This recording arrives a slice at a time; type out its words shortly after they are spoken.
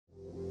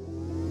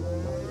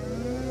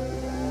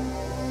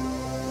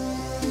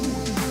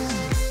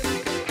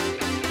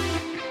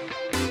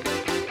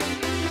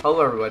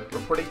Hello everyone,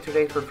 reporting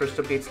today for First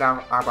Updates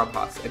Now, I'm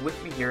Amhas, and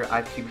with me here I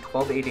have Team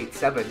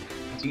 12887,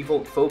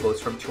 Devolt Phobos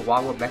from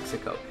Chihuahua,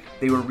 Mexico.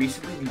 They were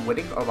recently the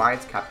winning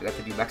Alliance captain at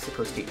the New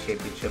Mexico State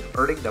Championship,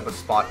 earning them a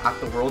spot at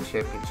the World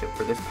Championship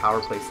for this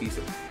POWERPLAY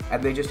season,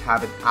 and they just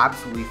have an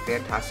absolutely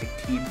fantastic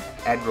team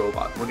and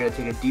robot. We're going to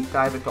take a deep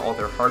dive into all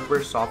their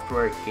hardware,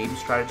 software, game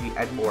strategy,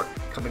 and more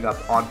coming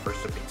up on First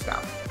Updates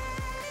Now.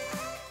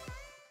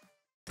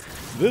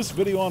 This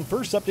video on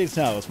First Updates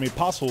Now is made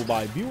possible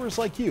by viewers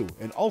like you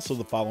and also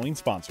the following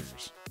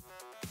sponsors.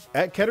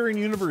 At Kettering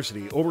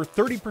University, over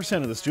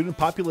 30% of the student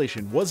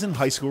population was in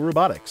high school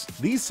robotics.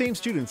 These same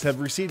students have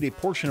received a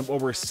portion of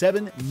over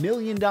 $7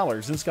 million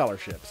in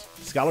scholarships.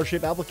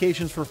 Scholarship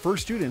applications for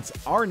FIRST students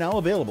are now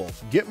available.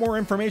 Get more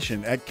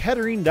information at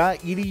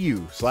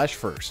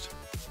kettering.edu/first.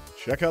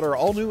 Check out our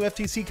all-new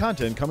FTC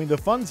content coming to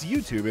Fun's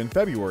YouTube in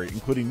February,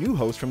 including new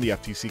hosts from the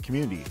FTC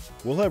community.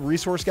 We'll have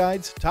resource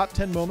guides, top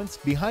 10 moments,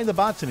 behind the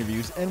bots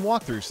interviews, and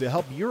walkthroughs to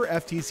help your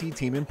FTC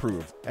team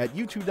improve at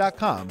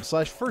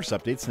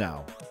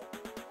youtube.com/firstupdatesnow.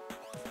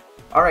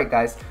 Alright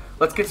guys,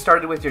 let's get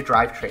started with your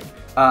drivetrain.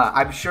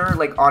 I'm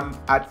sure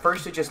at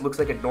first it just looks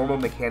like a normal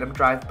Mecanum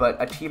drive, but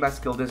a team as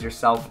skilled as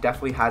yourself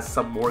definitely has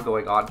some more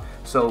going on.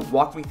 So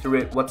walk me through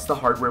it, what's the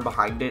hardware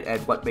behind it,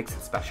 and what makes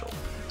it special?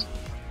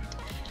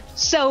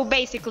 So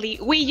basically,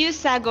 we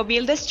use a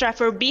Govilda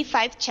Stratford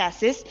B5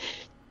 chassis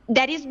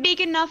that is big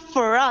enough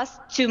for us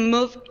to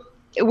move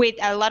with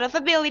a lot of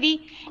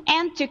ability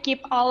and to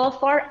keep all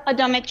of our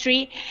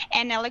odometry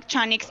and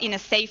electronics in a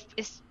safe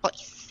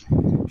place.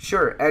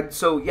 Sure, and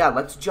so yeah,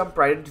 let's jump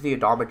right into the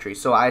odometry.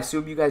 So I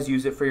assume you guys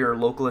use it for your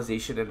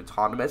localization and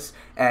autonomous,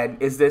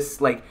 and is this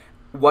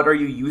what are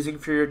you using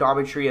for your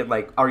odometry, and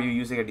are you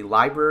using any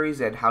libraries,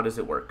 and how does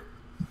it work?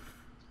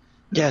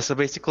 Yeah, so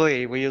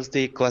basically we use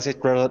the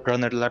classic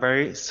runner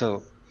library.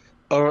 So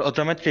our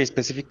odometry is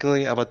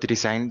specifically about the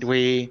design.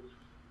 We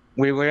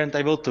weren't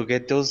able to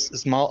get those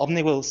small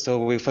omni wheels,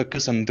 so we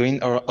focus on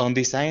doing our own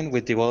design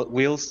with the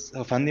wheels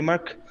of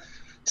Mark.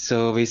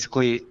 So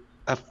basically,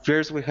 at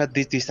first we had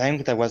this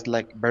design that was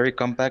very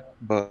compact,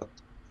 but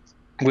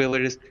we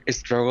really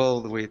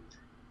struggled with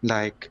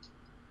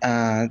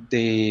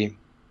the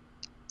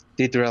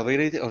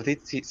durability of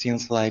it. It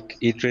seems like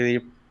it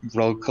really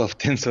broke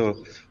often, so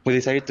we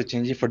decided to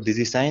change it for this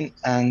design.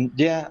 And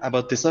yeah,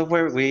 about the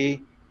software,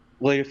 we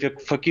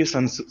focus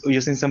on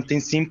using something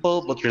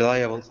simple but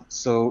reliable.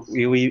 So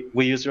we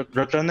use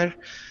Roadrunner,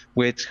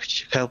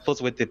 which helps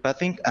us with the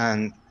pathing,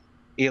 and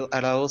it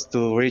allows us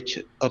to reach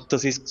up to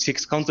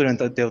six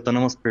continents at the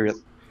autonomous period.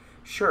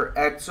 Sure,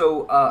 and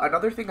so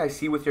another thing I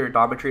see with your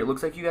odometry, it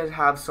looks like you guys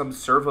have some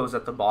servos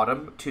at the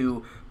bottom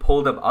to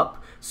pull them up.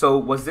 So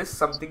was this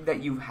something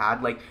that you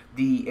had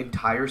the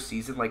entire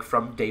season,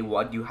 from day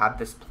one you had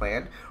this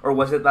plan? Or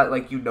was it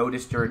that you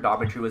noticed your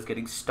odometry was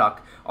getting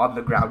stuck on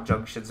the ground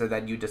junctions and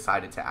then you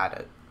decided to add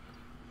it?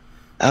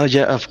 Oh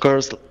yeah, of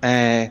course.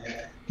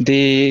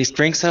 The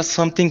strings are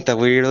something that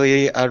we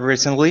really add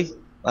recently.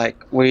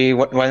 We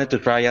wanted to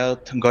try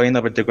out going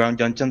over the ground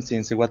junction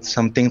since it was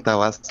something that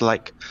was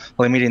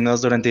limiting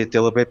us during the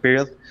development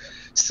period.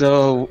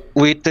 So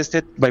we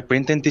tested by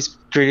printing this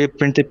 3D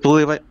printed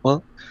pulley.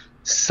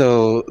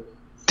 So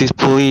this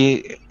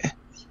pulley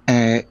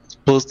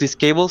pulls these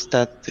cables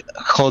that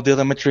hold the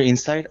odometry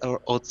inside or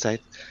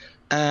outside.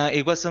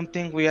 It was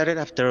something we added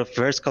after our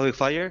first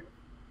qualifier.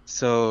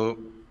 So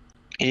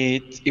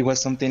it was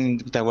something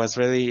that was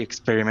really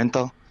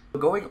experimental.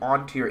 Going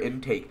on to your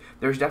intake,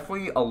 there's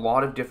definitely a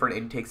lot of different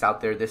intakes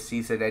out there this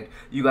season, and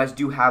you guys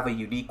do have a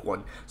unique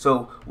one.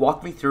 So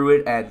walk me through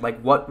it, and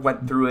what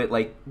went through it.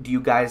 Do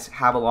you guys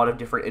have a lot of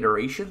different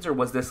iterations, or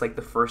was this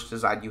the first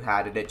design you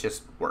had and it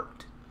just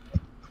worked?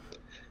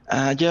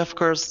 Yeah, of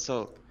course.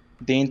 So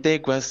the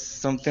intake was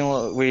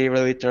something we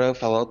really thought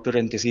of a lot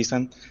during the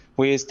season.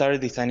 We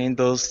started designing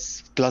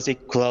those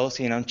classic claws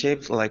in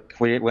on-chip.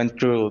 We went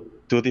through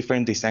 2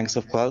 different designs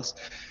of claws.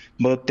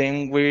 But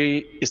then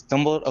we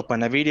stumbled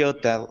upon a video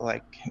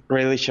that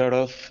really showed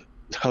off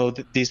how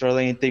this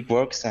relay intake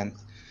works, and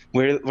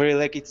we really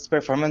like its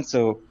performance,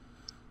 so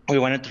we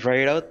wanted to try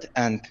it out,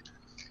 and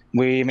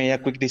we made a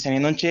quick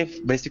design on chip.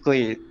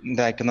 Basically,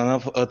 none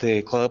of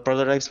the cloud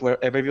prototypes were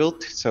ever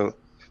built, so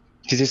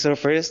this is our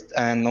first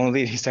and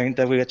only design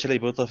that we actually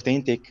built of the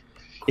intake.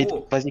 Cool.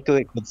 It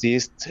basically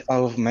consists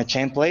of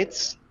chain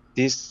plates.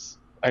 These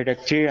are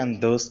here,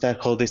 and those that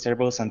hold the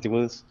servos and the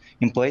wheels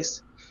in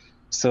place.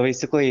 So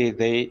basically,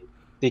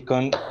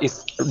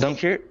 it's down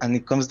here and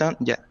it comes down,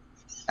 yeah,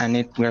 and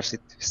it grabs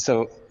it.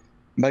 So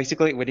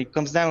basically, when it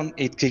comes down,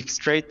 it kicks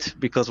straight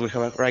because we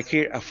have right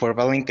here a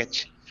 4-valve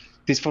linkage.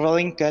 This 4-valve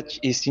linkage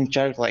is in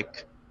charge of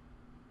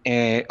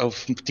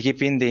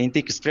keeping the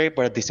intake straight,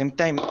 but at the same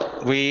time,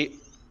 we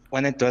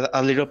wanted to add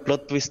a little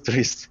plot twist to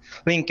this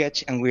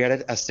linkage, and we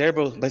added a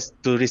servo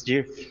to this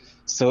gear.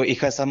 So it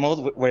has a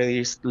mode where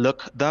it's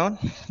locked down,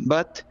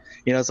 but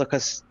it also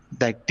has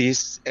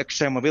this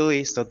extra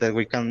mobility so that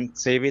we can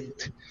save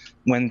it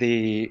when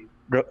the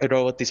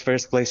robot is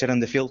first placed on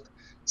the field.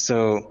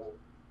 So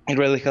it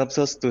really helps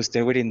us to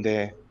stay within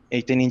the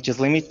 18 inches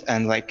limit,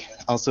 and like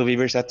also be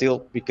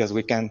versatile because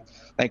we can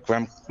like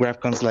grab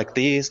cons like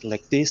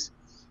this,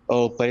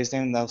 or place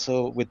them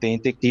also with the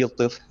intake deal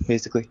too,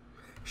 basically.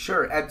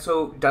 Sure. And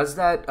so does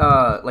that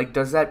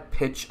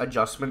pitch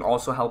adjustment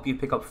also help you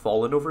pick up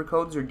fallen over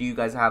cones, or do you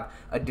guys have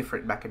a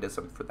different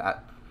mechanism for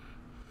that?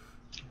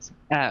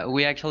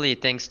 We actually,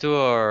 thanks to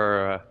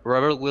our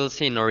rubber wheels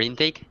in our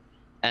intake,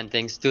 and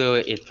thanks to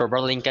its rubber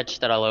linkage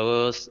that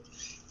allows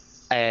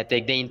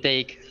take the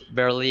intake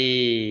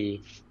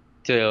barely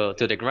to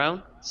the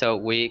ground, so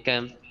we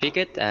can pick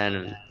it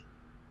and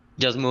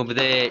just move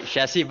the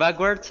chassis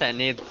backwards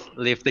and it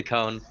lift the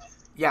cone.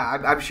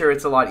 Yeah, I'm sure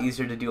it's a lot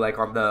easier to do like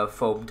on the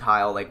foam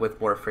tile, like with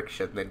more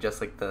friction than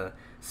just like the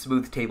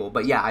smooth table.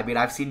 But yeah, I mean,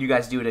 I've seen you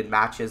guys do it in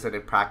matches and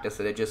in practice,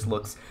 and it just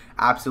looks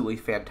absolutely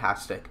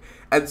fantastic.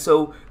 And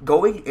so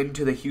going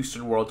into the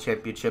Houston World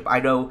Championship, I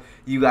know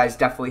you guys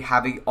definitely,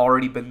 having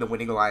already been the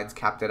winning alliance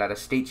captain at a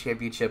state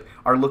championship,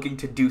 are looking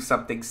to do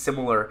something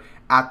similar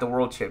at the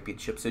World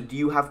Championship. So do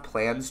you have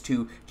plans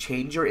to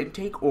change your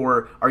intake,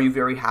 or are you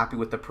very happy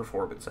with the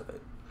performance of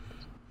it?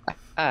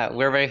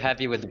 We're very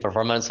happy with the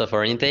performance of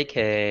our intake.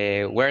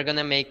 We're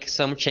gonna make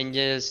some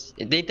changes.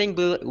 The intake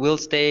will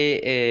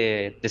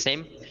stay the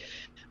same,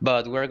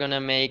 but we're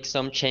gonna make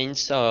some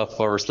changes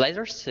for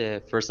sliders,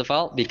 first of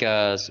all,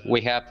 because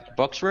we have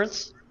box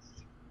rails,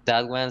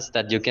 that ones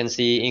that you can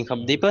see in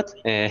Home Depot.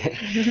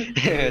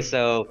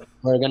 So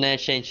we're gonna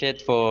change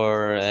it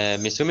for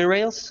Misumi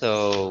rails.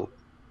 So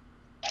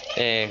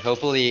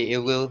hopefully it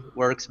will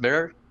works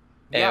better.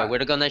 Yeah.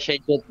 We're gonna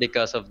change it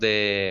because of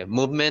the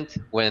movement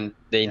when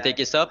the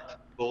intake is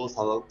up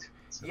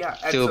Yeah,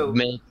 and to so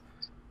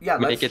yeah,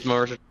 make it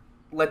more.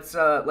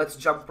 let's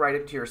jump right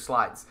into your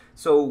slides.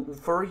 So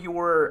for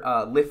your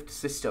lift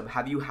system,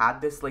 have you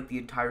had this like the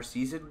entire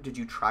season? Did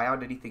you try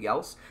out anything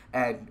else?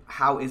 And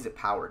how is it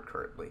powered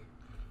currently?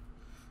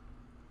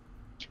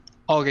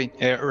 Okay,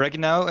 right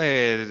now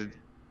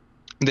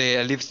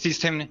the lift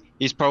system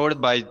is powered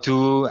by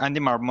two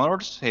Andimar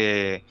motors,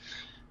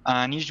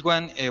 and each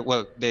one,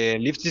 well, the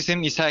lift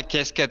system is a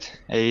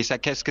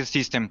cascade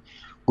system,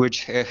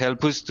 which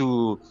helps us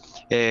to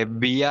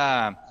be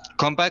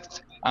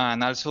compact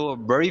and also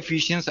very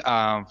efficient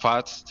and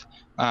fast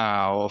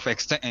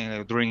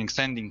during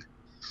extending.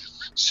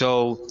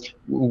 So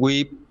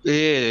we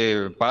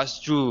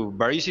passed through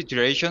various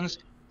iterations.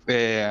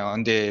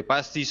 On the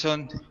past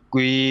season,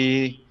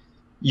 we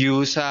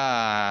use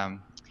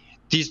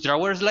these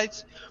drawer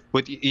slides,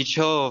 but each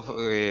of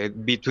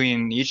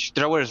between each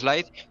drawer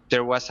slide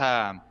there was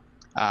a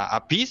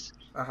piece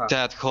Uh-huh.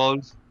 that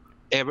holds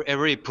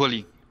every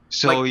pulley.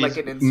 So Like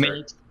it an insert.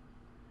 makes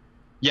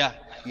yeah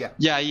Yeah.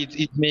 yeah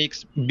it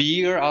makes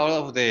bigger all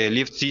of the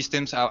lift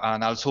systems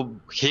and also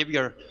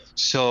heavier.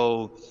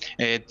 So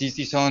this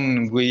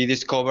season we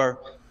discovered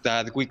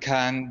that we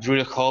can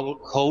drill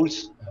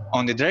holes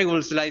on the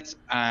drawer slides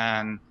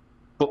and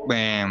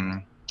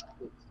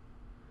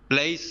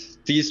place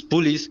these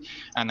pulleys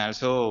and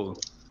also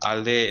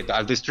all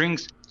the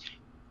strings.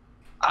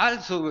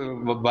 Also,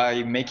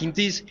 by making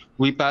this,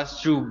 we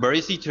pass through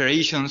various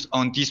iterations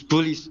on these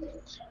pulleys,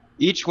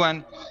 each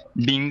one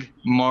being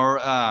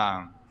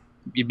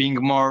being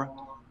more,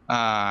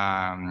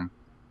 um,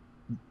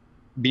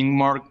 being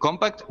more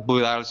compact,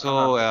 but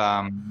also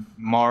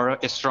more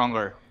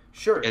stronger.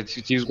 Sure. This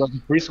was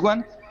the first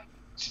one.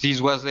 This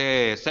was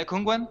the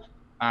second one.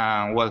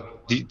 Well,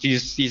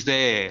 this is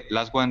the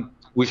last one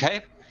we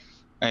have,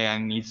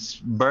 and it's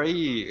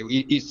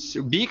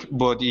big,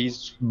 but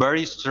it's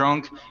very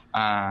strong.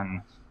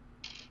 And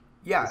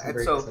Yeah, and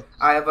so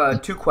I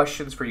have two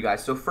questions for you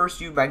guys. So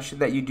first, you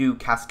mentioned that you do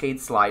cascade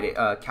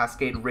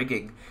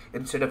rigging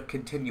instead of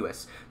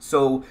continuous.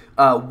 So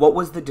what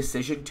was the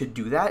decision to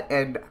do that,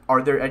 and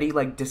are there any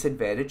like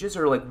disadvantages,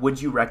 or like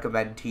would you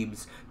recommend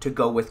teams to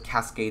go with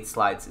cascade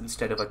slides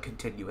instead of a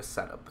continuous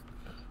setup?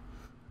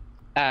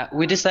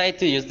 We decided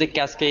to use the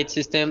cascade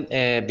system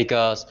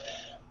because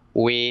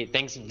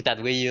thanks that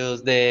we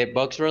use the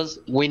box rolls,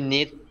 we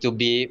need to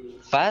be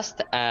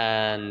fast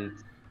and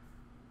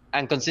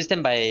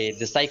consistent by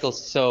the cycles.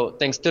 So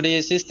thanks to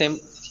the system,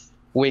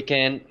 we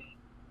can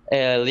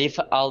leave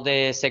all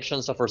the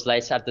sections of our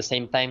slides at the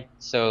same time.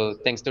 So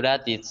thanks to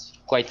that, it's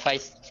quite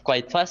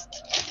fast.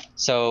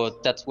 So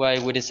that's why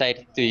we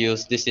decided to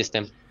use this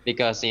system,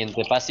 because in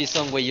the past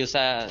season we use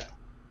a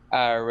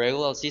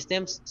regular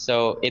systems,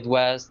 so it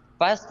was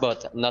fast,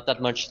 but not that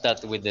much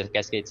that with the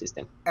cascade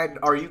system. And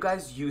are you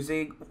guys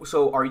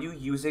are you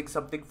using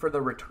something for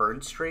the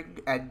return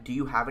string, and do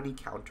you have any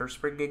counter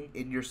springing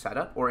in your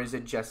setup, or is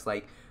it just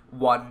like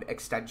one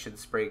extension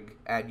spring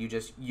and you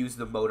just use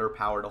the motor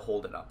power to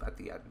hold it up at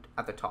the end,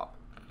 at the top?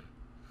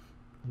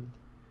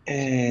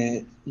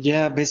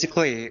 Yeah,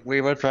 basically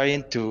we were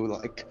trying to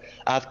like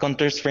add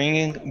counter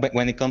springing, but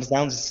when it comes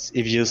down,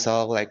 if you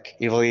saw like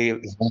if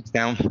it comes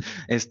down,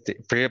 it's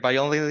pretty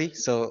violently.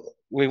 So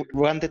we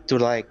wanted to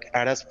like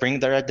add a spring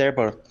right there,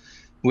 but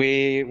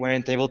we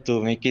weren't able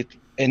to make it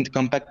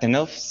compact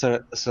enough.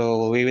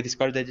 So we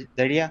discarded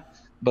the idea.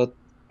 But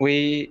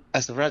we,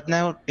 as of right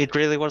now, it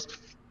really works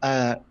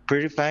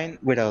pretty fine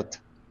without.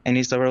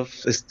 any sort of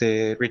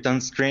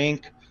return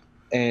string.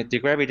 The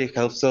gravity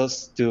helps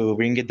us to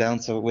bring it down,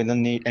 so we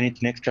don't need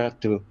anything extra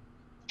to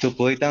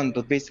pull it down.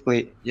 But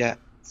basically, yeah.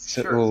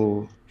 Sure.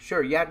 So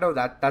Sure. Yeah. No.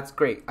 That's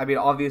great. I mean,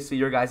 obviously,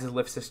 your guys'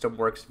 lift system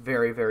works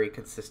very, very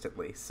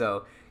consistently.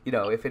 So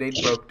if it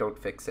ain't broke, don't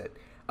fix it.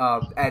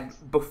 And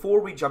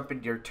before we jump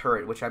into your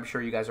turret, which I'm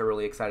sure you guys are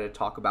really excited to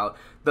talk about,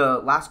 the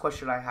last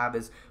question I have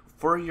is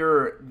for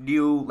your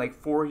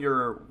for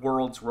your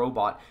world's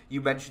robot.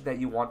 You mentioned that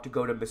you want to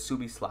go to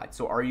Misumi slide.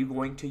 So are you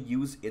going to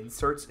use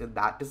inserts in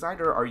that design,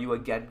 or are you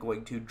again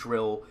going to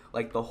drill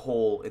like the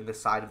hole in the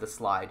side of the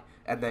slide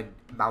and then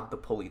mount the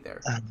pulley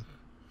there?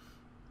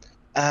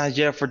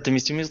 yeah, for the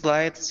Misumi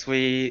slides,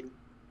 we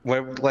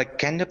were like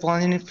kind of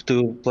planning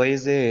to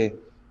place the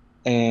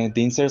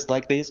inserts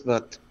like this,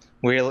 but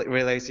we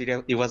realized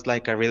it was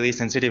like a really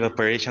sensitive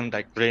operation,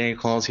 like drilling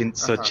holes in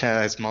such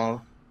a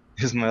small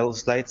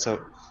slide.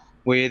 So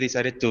we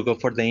decided to go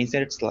for the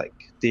inserts, like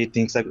the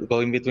things that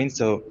go in between.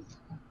 So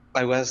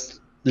I was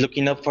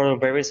looking up for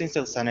various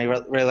inserts, and I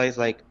realized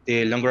like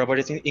the long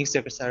robotics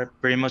inserts are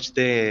pretty much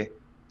the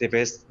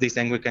best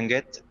design we can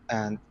get,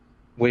 and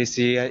we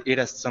see it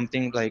as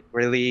something like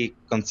really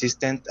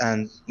consistent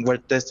and well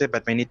tested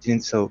by many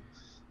teams. So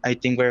I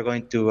think we're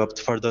going to opt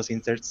for those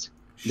inserts,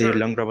 the Sure.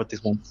 long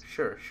robotics ones.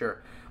 Sure.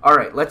 All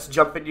right, let's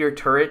jump into your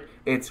turret.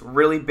 It's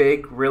really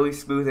big, really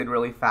smooth, and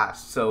really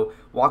fast. So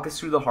walk us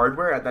through the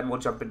hardware, and then we'll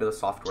jump into the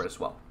software as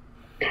well.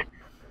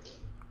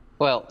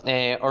 Well,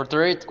 our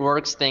turret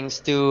works thanks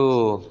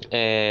to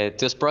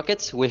two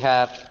sprockets. We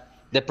have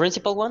the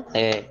principal one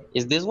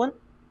is this one.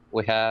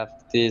 We have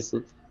this.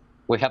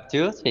 We have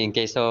two in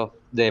case of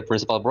the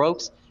principal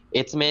breaks.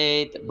 It's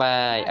made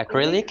by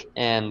acrylic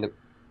and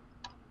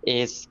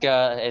it's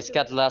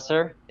got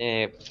laser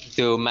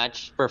to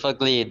match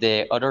perfectly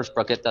the other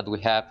sprocket that we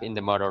have in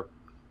the motor.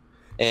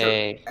 Sure.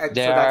 And so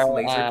There that's are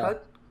laser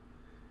cut?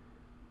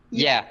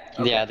 yeah,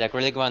 Okay. the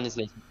acrylic one is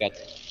laser cut.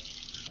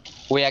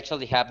 We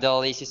actually have the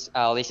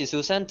lazy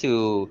Susan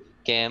to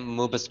can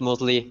move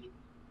smoothly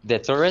the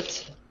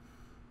turret,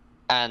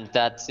 and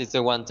that is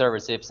the one that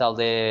receives all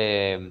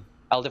the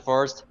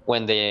force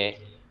when the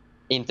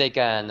intake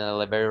and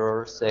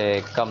elevators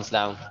comes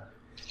down.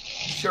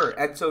 Sure.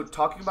 And so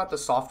talking about the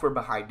software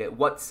behind it,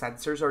 what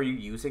sensors are you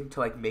using to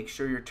like make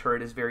sure your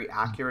turret is very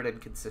accurate and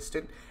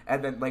consistent?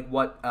 And then like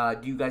what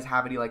do you guys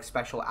have any like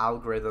special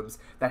algorithms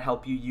that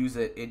help you use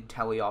it in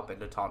teleop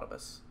and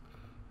autonomous?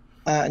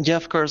 Yeah,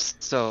 of course.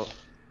 So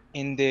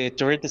in the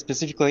turret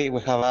specifically,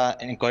 we have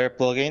an encoder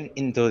plugin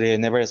into the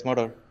Neverest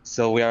motor.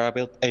 So we are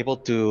able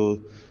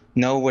to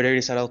know whether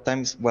it's at all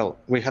times. Well,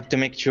 we have to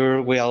make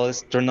sure we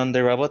always turn on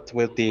the robot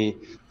with the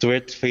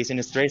turret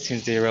facing straight,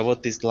 since the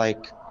robot is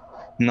like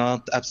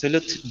not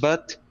absolute,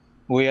 but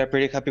we are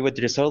pretty happy with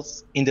the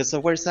results. In the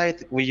software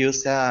side, we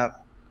use a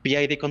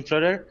PID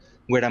controller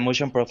with a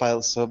motion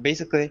profile. So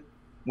basically,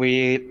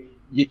 we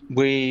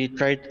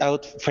tried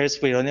out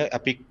first with only a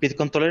PID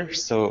controller,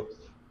 so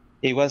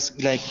it was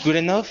like good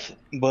enough,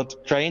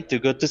 but trying to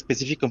go to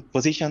specific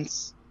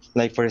positions,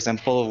 like for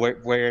example,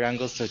 where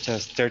angles such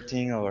as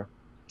 13 or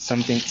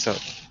something. So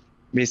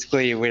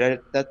basically, we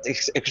added that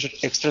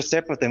extra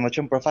step of the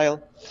motion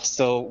profile,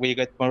 so we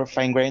get more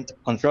fine-grained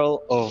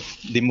control of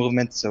the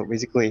movement. So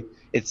basically,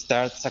 it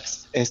starts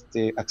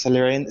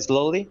accelerating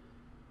slowly.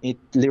 It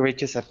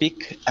reaches a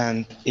peak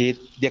and it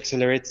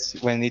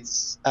deaccelerates when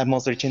it's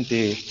almost reaching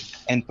the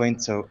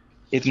endpoint. So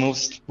it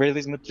moves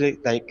really smoothly.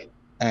 Like,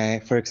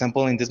 for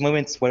example, in these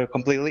movements were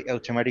completely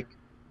automatic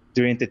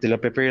during the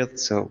telepe period.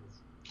 So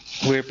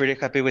we're pretty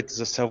happy with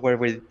the software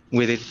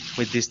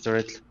with this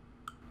turret.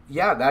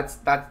 Yeah,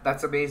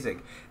 that's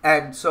amazing.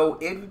 And so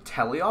in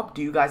teleop,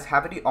 do you guys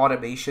have any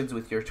automations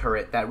with your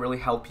turret that really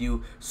help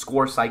you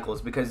score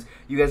cycles? Because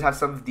you guys have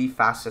some of the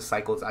fastest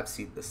cycles I've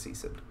seen this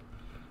season.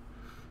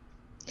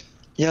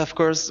 Yeah, of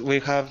course, we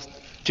have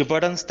two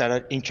buttons that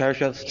are in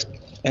charge of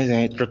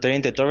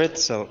rotating the turret.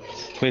 So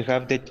we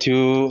have the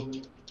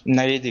two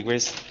 90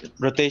 degrees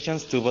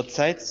rotations to both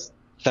sides.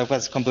 That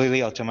was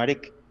completely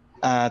automatic.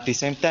 At the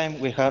same time,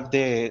 we have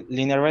the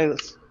linear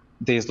rails.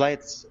 The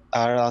slides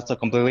are also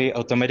completely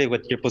automatic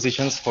with your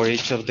positions for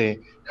each of the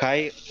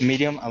high,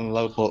 medium, and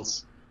low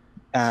poles.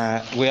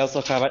 We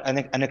also have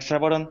an extra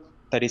button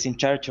that is in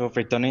charge of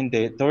returning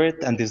the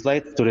turret and the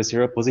slide to the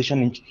zero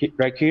position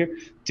right here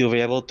to be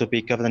able to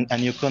pick up a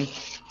new con.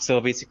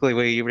 So basically,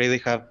 we really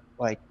have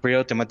like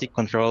pre-automatic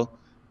control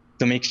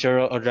to make sure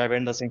our driver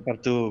doesn't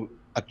have to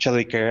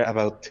actually care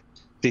about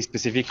the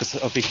specifics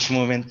of each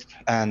movement,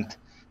 and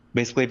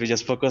basically we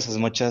just focus as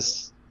much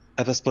as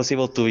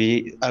possible to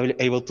be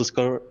able to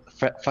score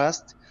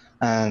fast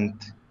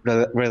and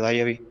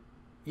reliably.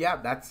 Yeah,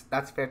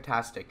 that's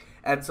fantastic.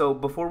 And so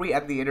before we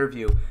end the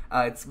interview,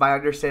 it's my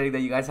understanding that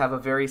you guys have a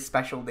very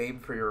special name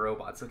for your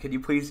robot. So can you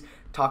please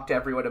talk to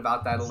everyone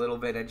about that a little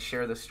bit and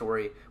share the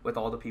story with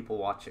all the people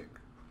watching?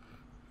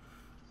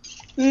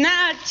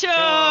 Nacho!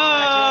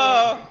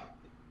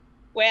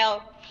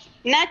 Well,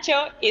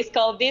 Nacho is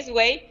called this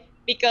way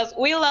because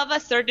we love a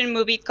certain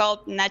movie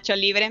called Nacho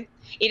Libre.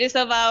 It is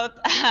about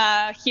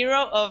a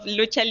hero of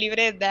lucha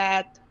libre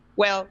that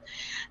well,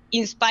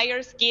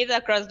 inspires kids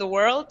across the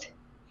world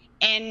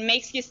and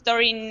makes his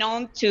story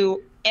known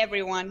to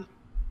everyone.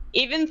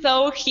 Even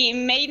though he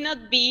may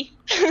not be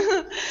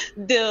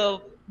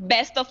the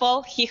best of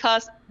all, he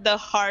has the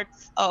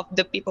hearts of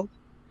the people.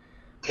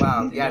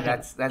 Wow, yeah,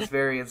 that's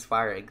very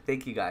inspiring.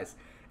 Thank you guys.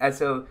 And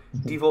so,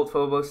 Devolt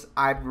Phobos,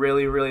 I'm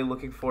really, really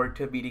looking forward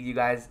to meeting you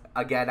guys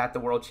again at the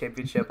World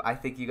Championship. I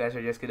think you guys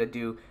are just gonna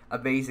do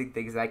amazing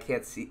things, and I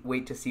can't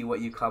wait to see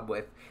what you come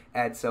with.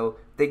 And so,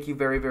 thank you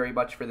very, very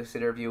much for this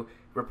interview.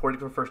 Reporting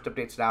for First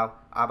Updates Now,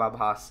 I'm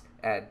Haas,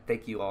 and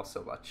thank you all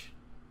so much.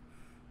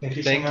 Thank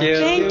you. Thank you.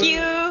 Thank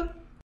you.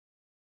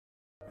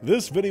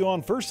 This video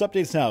on First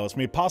Updates Now is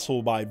made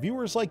possible by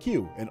viewers like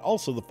you and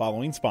also the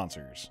following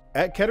sponsors.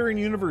 At Kettering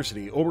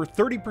University, over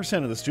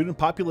 30% of the student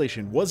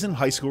population was in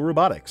high school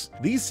robotics.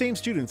 These same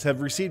students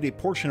have received a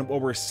portion of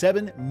over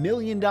 $7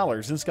 million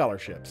in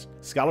scholarships.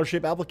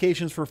 Scholarship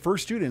applications for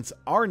first students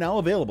are now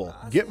available.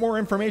 Get more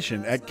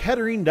information at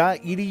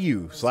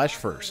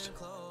kettering.edu/first.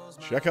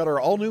 Check out our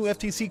all-new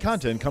FTC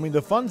content coming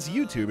to Fun's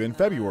YouTube in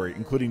February,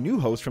 including new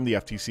hosts from the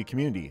FTC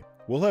community.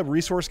 We'll have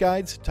resource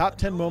guides, top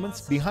 10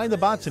 moments, behind the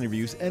bots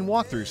interviews, and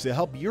walkthroughs to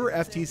help your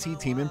FTC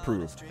team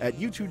improve at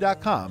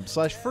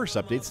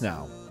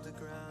youtube.com/firstupdatesnow.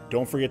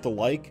 Don't forget to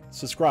like,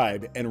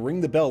 subscribe, and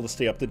ring the bell to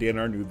stay up to date on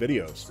our new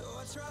videos.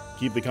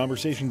 Keep the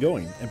conversation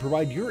going and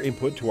provide your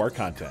input to our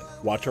content.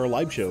 Watch our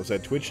live shows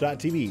at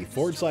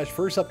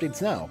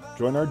twitch.tv/firstupdatesnow.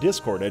 Join our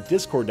Discord at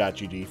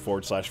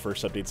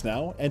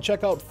discord.gg/firstupdatesnow, and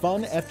check out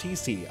Fun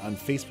FTC on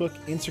Facebook,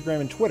 Instagram,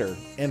 and Twitter,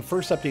 and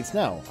First Updates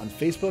Now on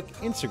Facebook,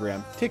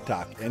 Instagram,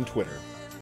 TikTok, and Twitter.